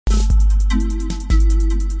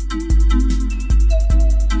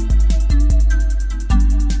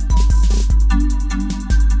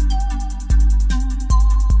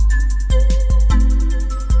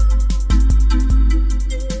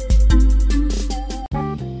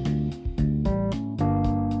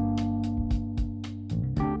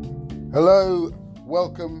Hello,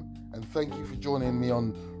 welcome, and thank you for joining me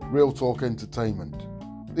on Real Talk Entertainment.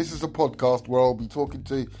 This is a podcast where I'll be talking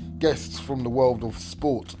to guests from the world of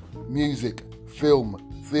sport, music,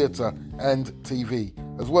 film, theatre, and TV,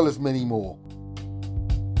 as well as many more.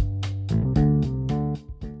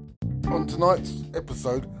 On tonight's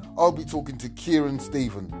episode, I'll be talking to Kearon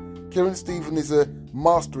Stephen. Kearon Stephen is a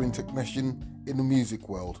mastering technician in the music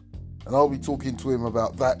world, and I'll be talking to him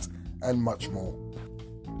about that and much more.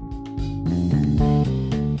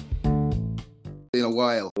 In a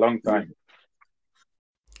while. Long time.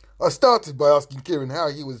 I started by asking Kearon how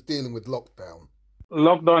he was dealing with lockdown.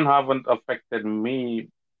 Lockdown haven't affected me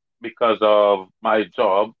because of my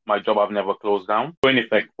job. My job I've never closed down. So in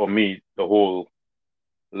effect, for me, the whole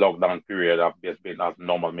lockdown period I've just been as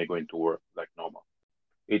normal, me going to work like normal.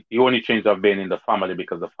 The only change I've been in the family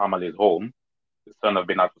because the family is home. The son has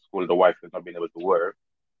been out to school, the wife has not been able to work.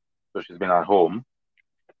 So she's been at home.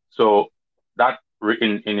 So that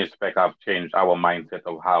in respect, I've changed our mindset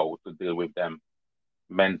of how to deal with them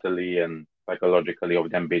mentally and psychologically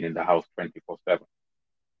of them being in the house 24/7.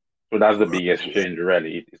 So that's the biggest change,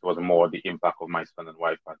 really. It was more the impact of my son and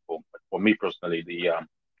wife at home. But for me personally,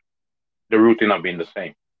 the routine have been the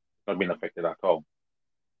same. It's not been affected at all.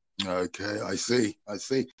 Okay, I see.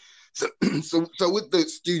 So with the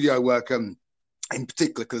studio work, in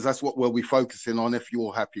particular, because that's what we'll be focusing on. If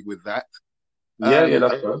you're happy with that, Yeah,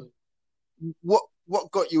 that's right.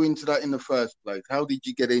 What got you into that in the first place? How did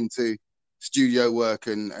you get into studio work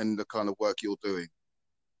and the kind of work you're doing?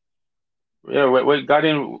 Yeah, we got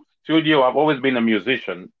in studio. I've always been a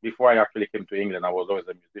musician. Before I actually came to England, I was always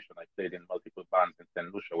a musician. I played in multiple bands in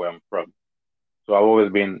St. Lucia, where I'm from. So I've always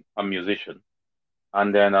been a musician.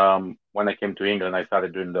 And then when I came to England, I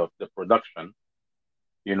started doing the production.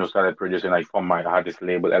 Started producing. I had this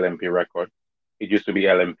label, LMP Records. It used to be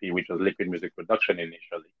LMP, which was Liquid Music Production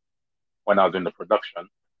initially, when I was in the production.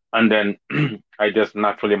 And then I just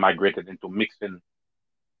naturally migrated into mixing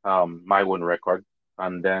my own records.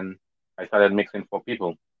 And then I started mixing for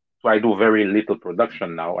people. So I do very little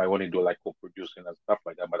production now. I only do like co-producing and stuff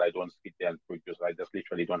like that, but I don't sit there and produce. I just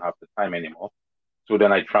literally don't have the time anymore. So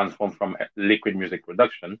then I transformed from Liquid Music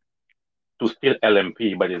Production to still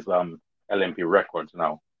LMP, but it's LMP Records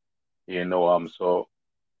now. So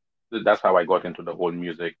that's how I got into the whole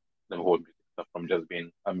music stuff from just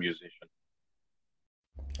being a musician.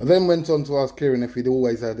 I then went on to ask Kearon if he'd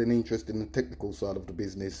always had an interest in the technical side of the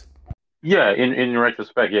business. Yeah, in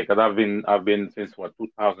retrospect, yeah, because I've been since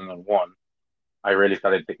 2001. I really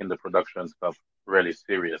started taking the production stuff really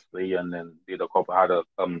seriously, and then had a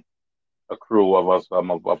crew of us of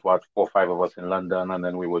about 4 or 5 of us in London, and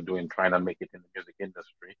then we were trying to make it in the music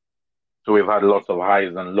industry. So we've had lots of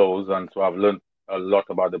highs and lows, and so I've learned a lot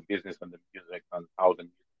about the business and the music and how the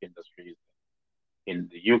music industry is in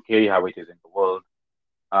the UK, how it is in the world.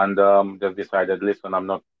 And just decided, listen, I'm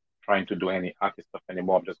not trying to do any artist stuff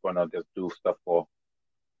anymore. I'm just gonna just do stuff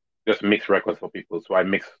just mix records for people. So I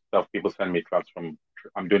mix stuff. People send me tracks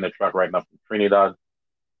I'm doing a track right now from Trinidad.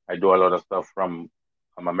 I do a lot of stuff from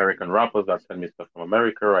American rappers that send me stuff from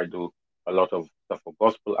America. I do a lot of stuff for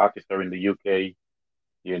gospel artists here in the UK.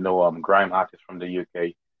 Grime artists from the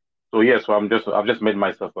UK. So yeah, so I've just made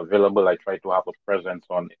myself available. I try to have a presence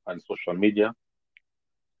on social media.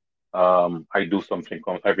 I do something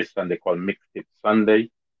every Sunday called Mixtape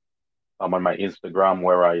Sunday. On my Instagram,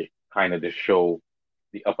 where I kind of just show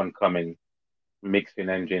the up and coming mixing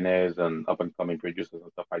engineers and up and coming producers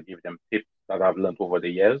and stuff. I give them tips that I've learned over the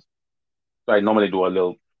years. So I normally do a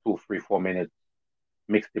little 2, 3, 4 minute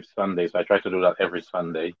Mixtape Sunday. So I try to do that every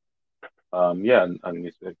Sunday. And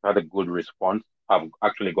it's had a good response. I've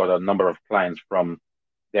actually got a number of clients from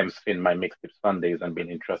them seeing my Mixtape Sundays and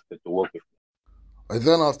being interested to work with me. I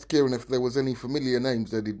then asked Kearon if there was any familiar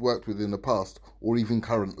names that he'd worked with in the past or even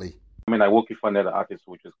currently. I work with another artist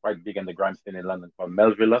which is quite big in the grime scene in London called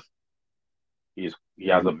Melvillus. He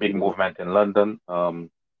has a big movement in London. I'm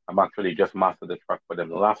actually just mastered the track for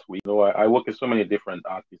them last week. I work with so many different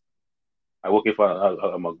artists. I work with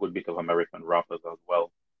a good bit of American rappers as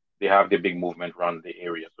well. They have the big movement around the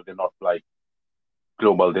area, so they're not like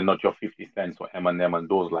global. They're not your 50 Cents or Eminem and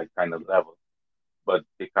those like kind of levels, but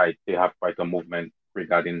they have quite a movement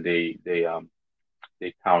regarding the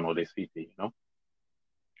town or the city.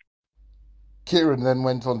 Kearon then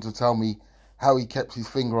went on to tell me how he kept his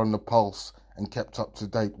finger on the pulse and kept up to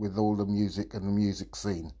date with all the music and the music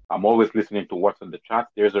scene. I'm always listening to what's in the chat.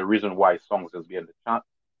 There's a reason why songs is in the chat.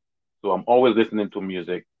 So I'm always listening to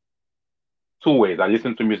music 2 ways. I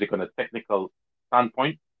listen to music on a technical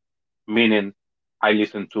standpoint, meaning I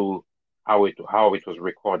listen to how it was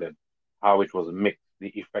recorded, how it was mixed, the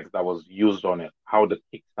effects that was used on it, how the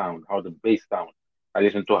kick sound, how the bass sound. I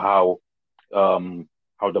listen to how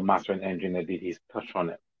the mastering engineer did his touch on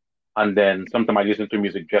it. And then sometimes I listen to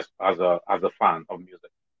music just as a fan of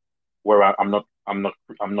music, where I'm not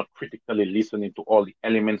critically listening to all the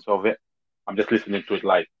elements of it. I'm just listening to it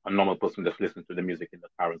like a normal person just listens to the music in the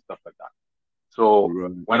car and stuff like that. So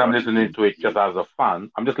Right. when I'm listening to it just as a fan,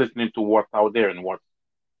 I'm just listening to what's out there and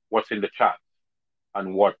what's in the chat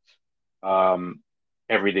and what um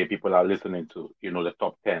everyday people are listening to. The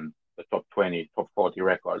top 10, the top 20, top 40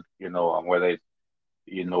 records. Whether it's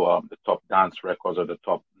the top dance records or the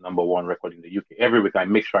top number one record in the UK. Every week I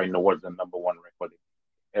make sure I know what's the number one record.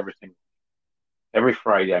 Every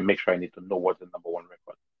Friday I make sure I need to know what's the number one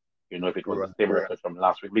record. If it was Right. the same record from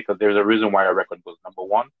last week, because there's a reason why a record goes number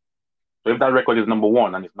one. So if that record is number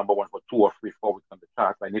one and it's number one for 2 or 3, 4 weeks on the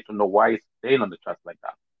charts, I need to know why it's staying on the charts like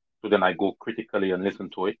that. So then I go critically and listen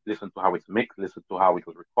to it, listen to how it's mixed, listen to how it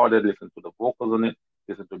was recorded, listen to the vocals on it,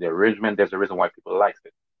 listen to the arrangement. There's a reason why people like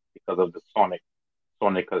it, because of the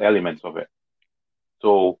sonical elements of it.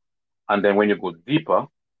 So, and then when you go deeper,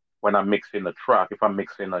 when I'm mixing a track, if I'm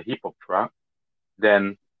mixing a hip hop track,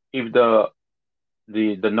 then if the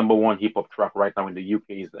number one hip hop track right now in the UK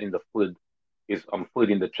is in the food is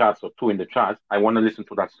third in the charts or two in the charts, I want to listen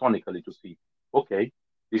to that sonically to see, okay,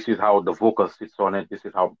 this is how the vocal sits on it, this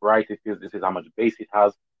is how bright it is, this is how much bass it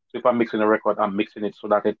has. So if I'm mixing a record, I'm mixing it so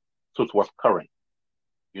that it suits what's current.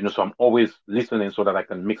 So I'm always listening so that I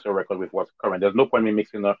can mix a record with what's current. There's no point in me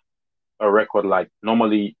mixing a record like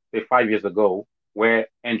normally, say 5 years ago, where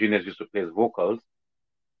engineers used to place vocals,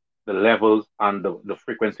 the levels and the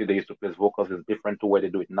frequency they used to place vocals is different to where they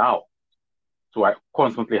do it now. So I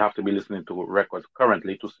constantly have to be listening to records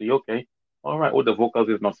currently to see, okay, all right, the vocals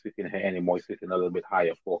is not sitting here anymore, it's sitting a little bit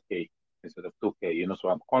higher, 4K instead of 2K, so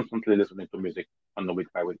I'm constantly listening to music on the week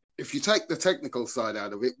by week. If you take the technical side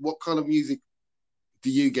out of it, what kind of music do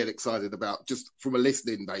you get excited about, just from a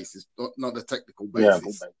listening basis, not a technical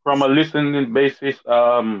basis? Yeah, from a listening basis,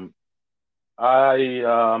 I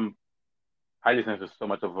I listen to so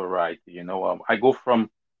much of variety. I go from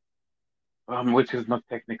which is not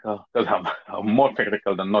technical because I'm more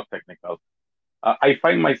technical than not technical. I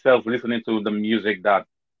find myself listening to the music that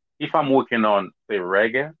if I'm working on, say,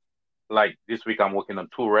 reggae, like this week I'm working on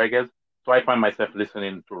two reggaes, so I find myself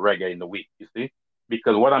listening to reggae in the week, you see?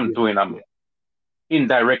 Because what I'm doing, I'm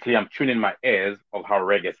indirectly, I'm tuning my ears of how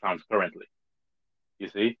reggae sounds currently, you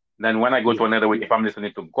see? Then when I go to another week, if I'm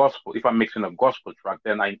listening to gospel, if I'm mixing a gospel track,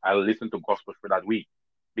 then I'll listen to gospel for that week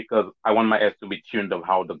because I want my ears to be tuned of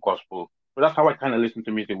how the gospel. So that's how I kind of listen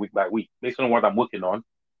to music week by week. Based on what I'm working on,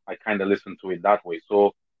 I kind of listen to it that way.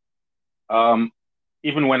 So um,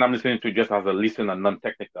 even when I'm listening to it just as a listener,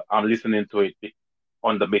 non-technical, I'm listening to it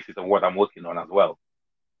on the basis of what I'm working on as well.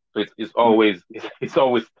 So it's always it's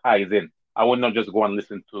always ties in. I would not just go and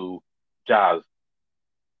listen to jazz,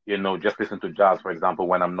 just listen to jazz, for example,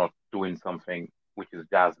 when I'm not doing something which is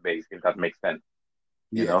jazz based, if that makes sense.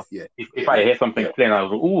 If I hear something playing, I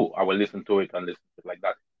will, ooh, I will listen to it and listen to it like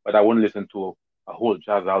that. But I wouldn't listen to a whole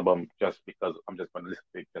jazz album just because I'm just going to listen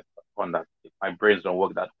to it just on that. My brains don't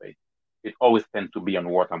work that way. It always tends to be on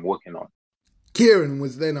what I'm working on. Kearon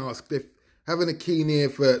was then asked if having a keen ear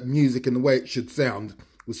for music and the way it should sound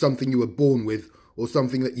was something you were born with or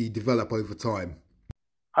something that you develop over time.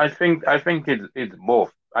 I think it's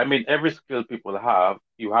both. I mean, every skill people have,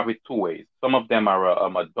 you have it two ways. Some of them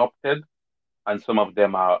are adopted, and some of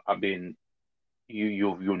them are being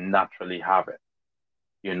you naturally have it.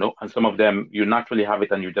 And some of them you naturally have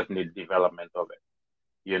it, and you just need development of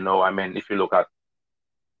it. I mean, if you look at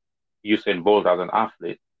Usain Bolt as an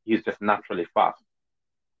athlete, he's just naturally fast.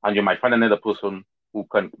 And you might find another person who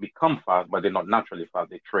can become fast, but they're not naturally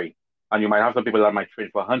fast. They train. And you might have some people that might train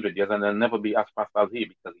for 100 years and they'll never be as fast as he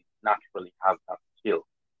because he naturally has that skill.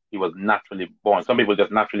 He was naturally born. Some people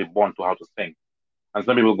just naturally born to how to sing. And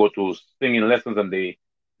some people go to singing lessons and they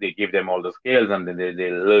give them all the skills and then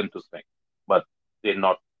they learn to sing. But they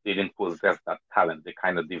didn't possess that talent. They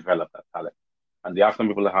kind of develop that talent. And there are some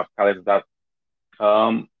people that have talents that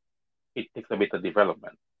um it takes a bit of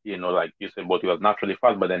development. Like you said, but he was naturally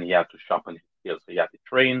fast, but then he had to sharpen his skills. So he had to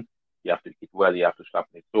train, you have to eat well, you have to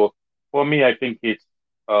sharpen it. So for me, I think it's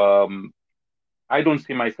I don't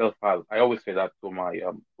see myself as I always say that to my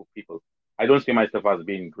to people. I don't see myself as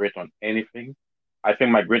being great on anything. I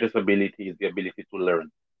think my greatest ability is the ability to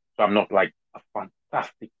learn. So I'm not like a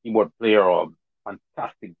fantastic keyboard player or a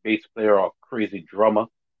fantastic bass player or a crazy drummer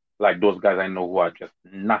like those guys I know who are just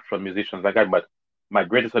natural musicians like that. But my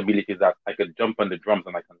greatest ability is that I could jump on the drums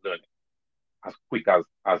and I can learn it as quick as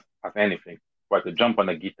anything. Or I could jump on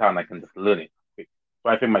the guitar and I can just learn it quick. So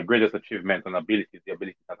I think my greatest achievement and ability is the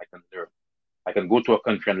ability that I can learn. I can go to a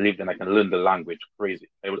country and live, and I can learn the language. Crazy.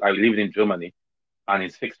 I lived in Germany, and in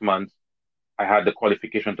 6 months, I had the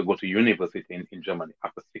qualification to go to university in Germany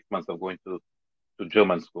after 6 months of going to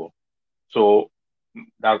German school. So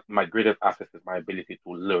that my greatest asset is my ability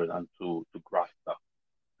to learn and to grasp stuff.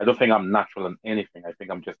 I don't think I'm natural in anything. I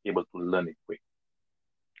think I'm just able to learn it quick,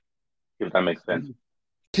 if that makes sense.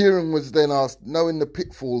 Kearon was then asked, knowing the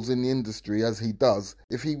pitfalls in the industry as he does,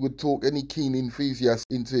 if he would talk any keen enthusiasts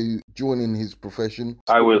into joining his profession.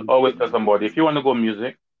 I will always tell somebody, if you want to go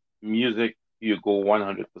music, you go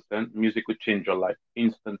 100%. Music could change your life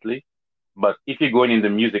instantly. But if you're going into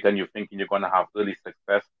music and you're thinking you're going to have early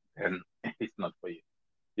success, then it's not for you.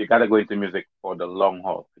 You got to go into music for the long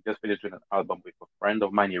haul. I just finished doing an album with a friend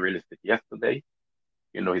of mine. He released it yesterday.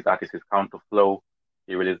 His artist is Counterflow.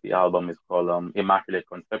 He released the album. It's called Immaculate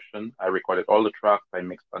Conception. I recorded all the tracks. I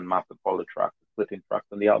mixed and mastered all the tracks, 13 tracks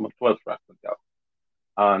on the album, 12 tracks on the album.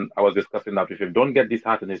 And I was discussing that if you don't get this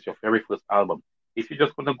out and it's your very first album, if you're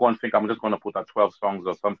just going to go and think, I'm just going to put out 12 songs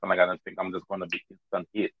or something like that and think I'm just going to be instant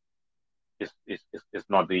hit, it's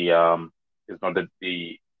not the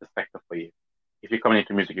sector for you. If you're coming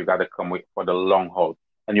into music, you got to come with for the long haul.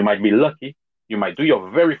 And you might be lucky. You might do your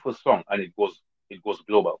very first song and it goes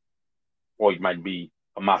global, or it might be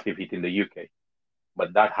a massive hit in the UK.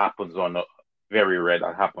 But that happens on a very rare.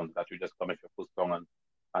 That happens that you just come with your first song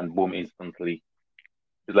and boom, instantly.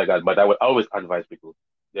 It's like that. But I would always advise people,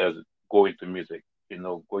 there's go into music.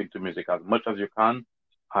 Go into music as much as you can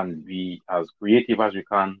and be as creative as you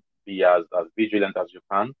can, be as vigilant as you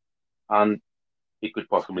can, and it could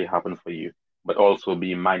possibly happen for you. But also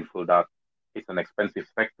be mindful that it's an expensive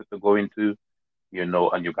sector to go into,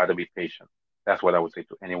 and you got to be patient. That's what I would say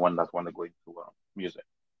to anyone that want to go into music.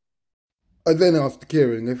 I then asked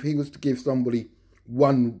Kearon if he was to give somebody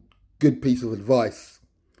one good piece of advice,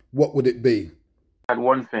 what would it be? And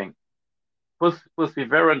one thing,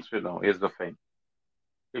 perseverance, is the thing.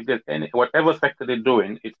 If there's whatever sector they're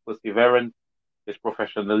doing, it's perseverance, it's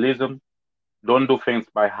professionalism. Don't do things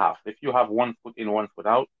by half. If you have one foot in, one foot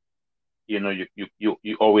out,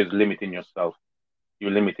 you always limiting yourself.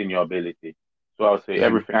 You're limiting your ability. So I would say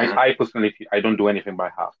everything. I personally, I don't do anything by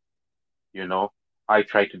half. I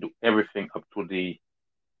try to do everything up to the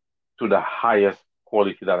highest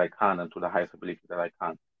quality that I can and to the highest ability that I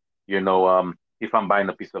can. If I'm buying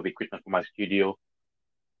a piece of equipment for my studio,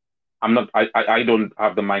 I don't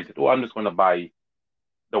have the mindset, oh, I'm just gonna buy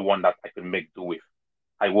the one that I can make do with.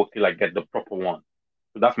 I work till I get the proper one.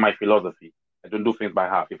 So that's my philosophy. I don't do things by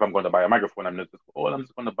half. If I'm gonna buy a microphone, I'm just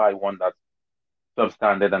gonna buy one that's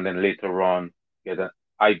substandard and then later on get a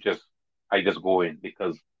I just go in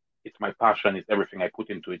because it's my passion, it's everything I put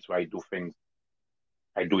into it. So I do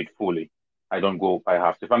it fully. I don't go by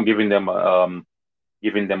half. So if I'm giving them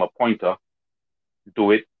a pointer,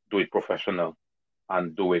 do it professional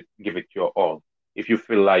and give it your all. If you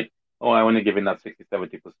feel like, oh, I want to give in that 60,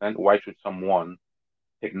 70%, why should someone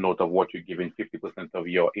take note of what you're giving 50% of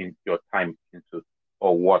your time into,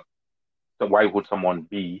 or what? So why would someone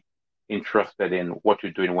be interested in what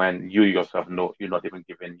you're doing when you yourself know you're not even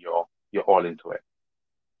giving your all into it?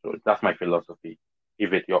 So that's my philosophy.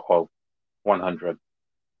 Give it your all, 100.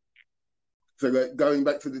 So going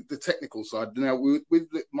back to the technical side now, with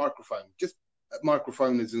the microphone, just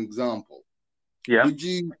microphone as an example. Yeah.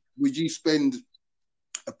 Would you spend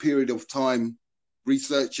a period of time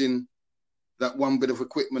researching that one bit of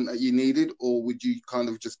equipment that you needed, or would you kind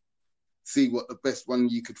of just see what the best one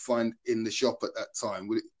you could find in the shop at that time?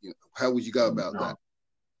 How would you go about that?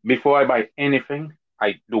 Before I buy anything,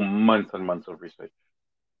 I do months and months of research.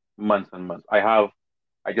 Months and months. I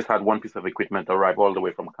just had one piece of equipment arrive all the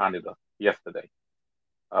way from Canada yesterday.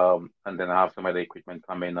 And then I have some other equipment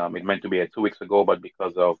coming. It meant to be 2 weeks ago, but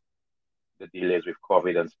because of the delays with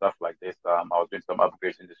COVID and stuff like this, I was doing some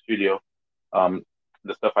upgrades in the studio.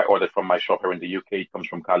 The stuff I ordered from my shop here in the UK comes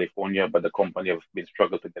from California, but the company have been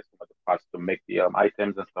struggling to get some of the parts to make the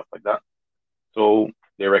items and stuff like that. So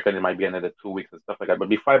they reckon it might be another 2 weeks and stuff like that. But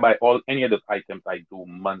before I buy any of those items, I do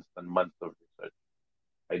months and months of research.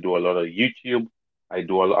 I do a lot of YouTube. I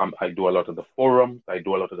do a lot of the forums. I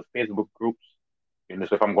do a lot of the Facebook groups.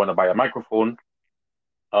 So if I'm going to buy a microphone,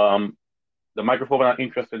 the microphone I'm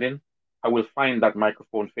interested in, I will find that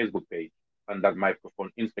microphone Facebook page and that microphone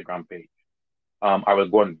Instagram page. I will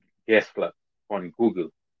go on Guestlet on Google,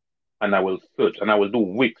 and I will search, and I will do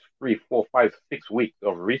weeks, 3, 4, 5, 6 weeks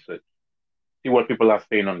of research. See what people are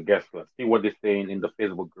saying on Guestlet. See what they're saying in the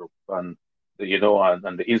Facebook group and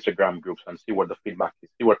and the Instagram groups, and see what the feedback is.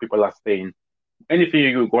 See what people are saying. Anything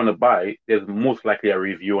you're going to buy, there's most likely a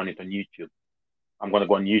review on it on YouTube. I'm gonna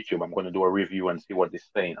go on YouTube. I'm gonna do a review and see what they're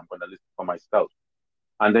saying. I'm gonna listen for myself.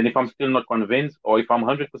 And then if I'm still not convinced, or if I'm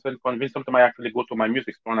 100% convinced, sometimes I actually go to my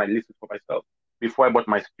music store and I listen for myself. Before I bought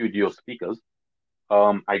my studio speakers,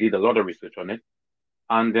 I did a lot of research on it,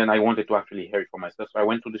 and then I wanted to actually hear it for myself. So I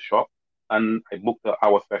went to the shop and I booked an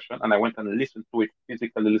hour session, and I went and listened to it,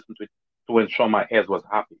 physically listened to it, to ensure my ears was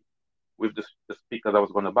happy with the speakers I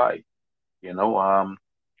was going to buy. You know,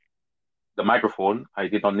 the microphone, I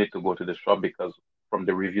did not need to go to the shop because from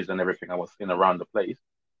the reviews and everything I was seeing around the place,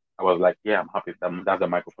 I was like, yeah, I'm happy that's the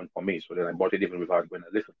microphone for me. So then I bought it even without going to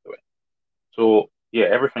listen to it. So yeah,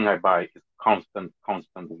 everything I buy is constant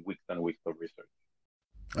weeks and weeks of research.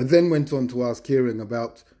 I then went on to ask Kearon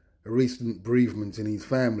about a recent bereavement in his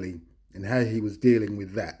family and how he was dealing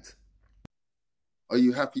with that. Are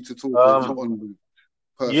you happy to talk on the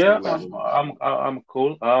Yeah, personal level? I'm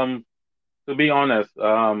cool. To be honest,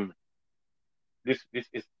 this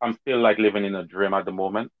is I'm still like living in a dream at the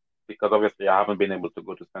moment because obviously I haven't been able to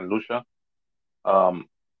go to St. Lucia. Um,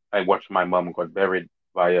 I watched my mom got buried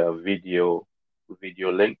via video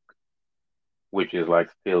link, which is like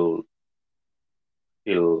still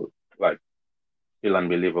like still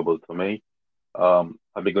unbelievable to me. I'll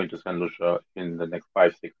be going to St. Lucia in the next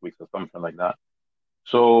 5, 6 weeks or something like that.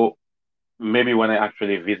 So maybe when I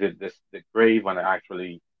actually visit the grave, when I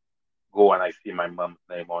actually go and I see my mom's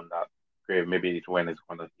name on that grave, maybe it's when it's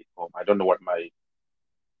gonna hit home. I don't know what my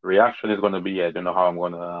reaction is gonna be. I don't know how I'm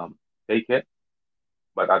gonna take it.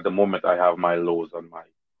 But at the moment, I have my lows on my.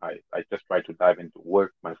 I just try to dive into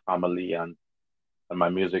work, my family, and my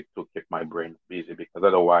music to keep my brain busy because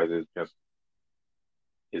otherwise it's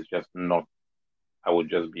just not. I would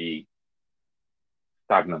just be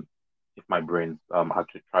stagnant if my brain had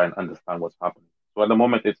to try and understand what's happening. So at the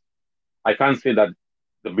moment, I can't say that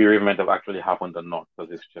the bereavement have actually happened or not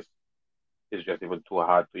because it's just even too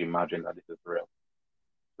hard to imagine that this is real.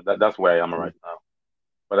 So that's where I am right now.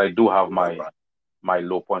 But I do have my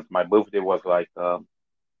low points. My birthday was like the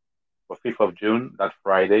 5th of June, that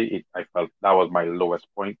Friday. I felt that was my lowest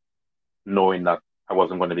point, knowing that I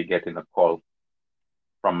wasn't going to be getting a call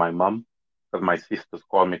from my mom because my sisters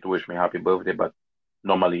called me to wish me happy birthday. But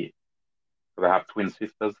normally, because I have twin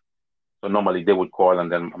sisters, so normally they would call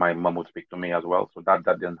and then my mom would speak to me as well. So that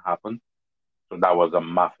didn't happen. So that was a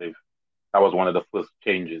massive. That was one of the first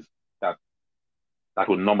changes that that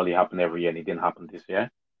would normally happen every year, and it didn't happen this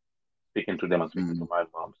year. Speaking to them and speaking to my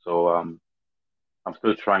mom. So I'm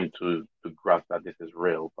still trying to grasp that this is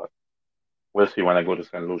real, but we'll see when I go to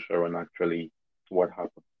St. Lucia and actually what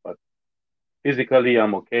happens. But physically,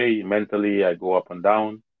 I'm okay. Mentally, I go up and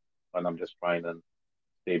down, and I'm just trying to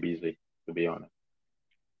stay busy, to be honest.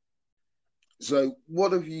 So,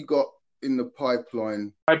 what have you got in the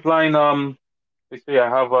pipeline? Pipeline, they say I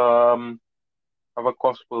have a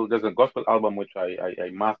gospel. There's a gospel album which I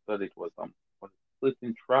mastered. It was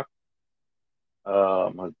 13 track.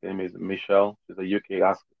 His name is Michelle. She's a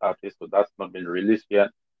UK artist, so that's not been released yet.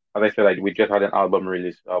 As I said, we just had an album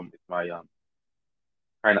release. It's my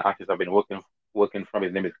kind of artist I've been working from.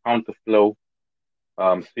 His name is Counterflow.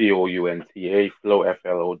 Counta Flow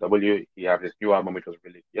FLOW. He has this new album which was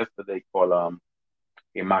released yesterday called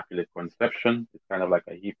Immaculate Conception. It's kind of like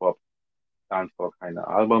a hip hop dancehall kind of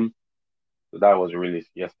album. So that was released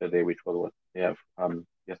yesterday, which was what yeah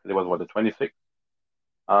yesterday was what the 26th.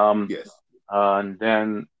 Yes. And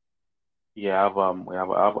then yeah, I have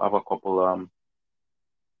a couple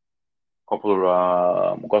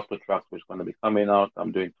gospel tracks which are going to be coming out.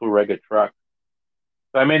 I'm doing 2 reggae tracks.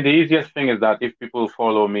 So I mean, the easiest thing is that if people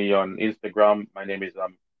follow me on Instagram, my name is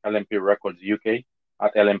LMP Records UK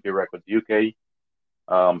at LMP Records UK.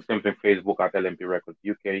 Same thing Facebook at LMP Records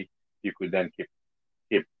UK. You could then keep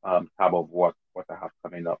tab of what I have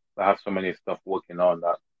coming up. I have so many stuff working on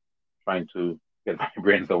that, trying to get my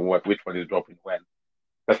brains on which one is dropping when.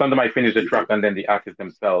 Because sometimes I finish the track and then the artists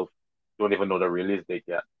themselves don't even know the release date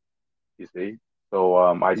yet. You see, so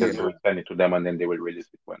I just send it to them and then they will release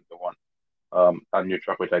it when they want. A new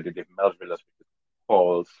track which I did with Melville, which is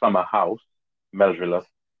called Summer House. Melville,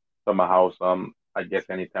 Summer House. I guess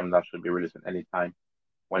anytime that should be releasing anytime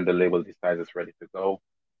when the label decides it's ready to go.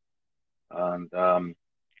 And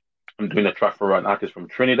I'm doing a track for an artist from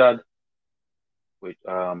Trinidad, which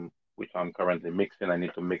I'm currently mixing. I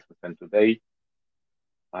need to mix and send today.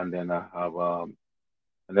 And then I have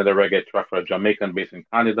another reggae track for a Jamaican based in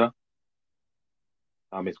Canada.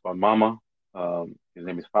 It's called Mama. His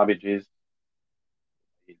name is Fabi G's.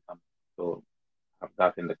 So I have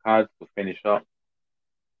that in the cards to finish up.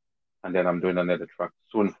 And then I'm doing another track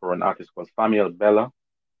soon for an artist called Samuel Bella.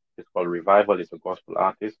 It's called Revival. It's a gospel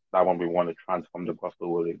artist. That one we want to transform the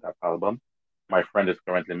gospel world in that album. my friend is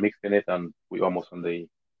currently mixing it, and we're almost on the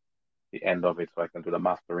end of it, so I can do the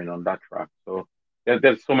mastering on that track. So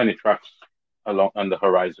there's so many tracks along on the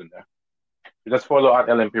horizon there. You just follow at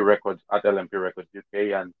LMP Records, at LMP Records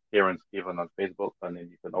UK, and Kearon Stephen on Facebook, and then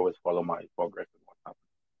you can always follow my progress and what happens.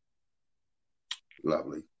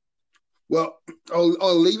 Lovely. Well,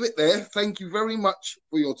 I'll leave it there. Thank you very much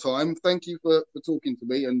for your time. Thank you for talking to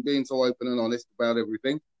me and being so open and honest about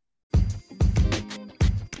everything.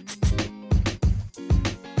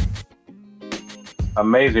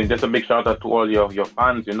 Amazing. Just a big shout out to all your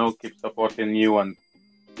fans, keep supporting you and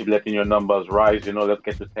keep letting your numbers rise. Let's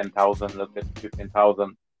get to 10,000, let's get to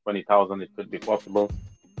 15,000, 20,000. It could be possible.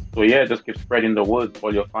 So yeah, just keep spreading the word.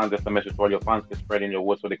 All your fans, just a message to all your fans, keep spreading your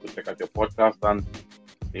word so they could check out your podcast and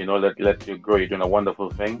let you grow. You're doing a wonderful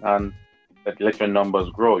thing, and let your numbers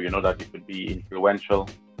grow. That you could be influential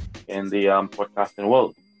in the podcasting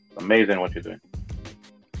world. It's amazing what you're doing.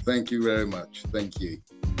 Thank you very much. Thank you.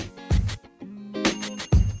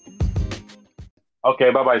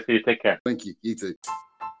 Okay, bye-bye. See you. Take care. Thank you. You too.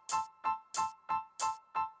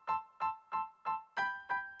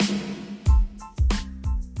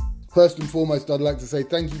 First and foremost, I'd like to say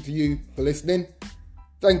thank you to you for listening.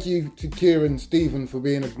 Thank you to Kearon Stephen for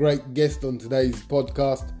being a great guest on today's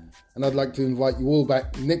podcast. And I'd like to invite you all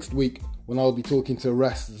back next week when I'll be talking to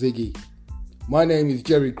Ras Ziggy. My name is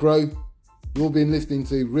Jerry Crow. You've been listening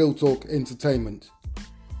to Real Talk Entertainment,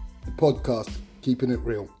 the podcast keeping it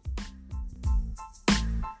real.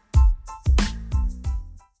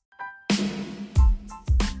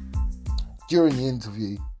 During the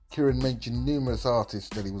interview, Kearon mentioned numerous artists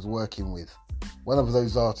that he was working with. One of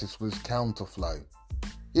those artists was Counterflow.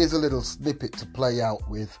 Here's a little snippet to play out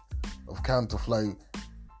with of Counterflow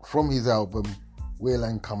from his album Will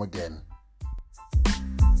and Come Again.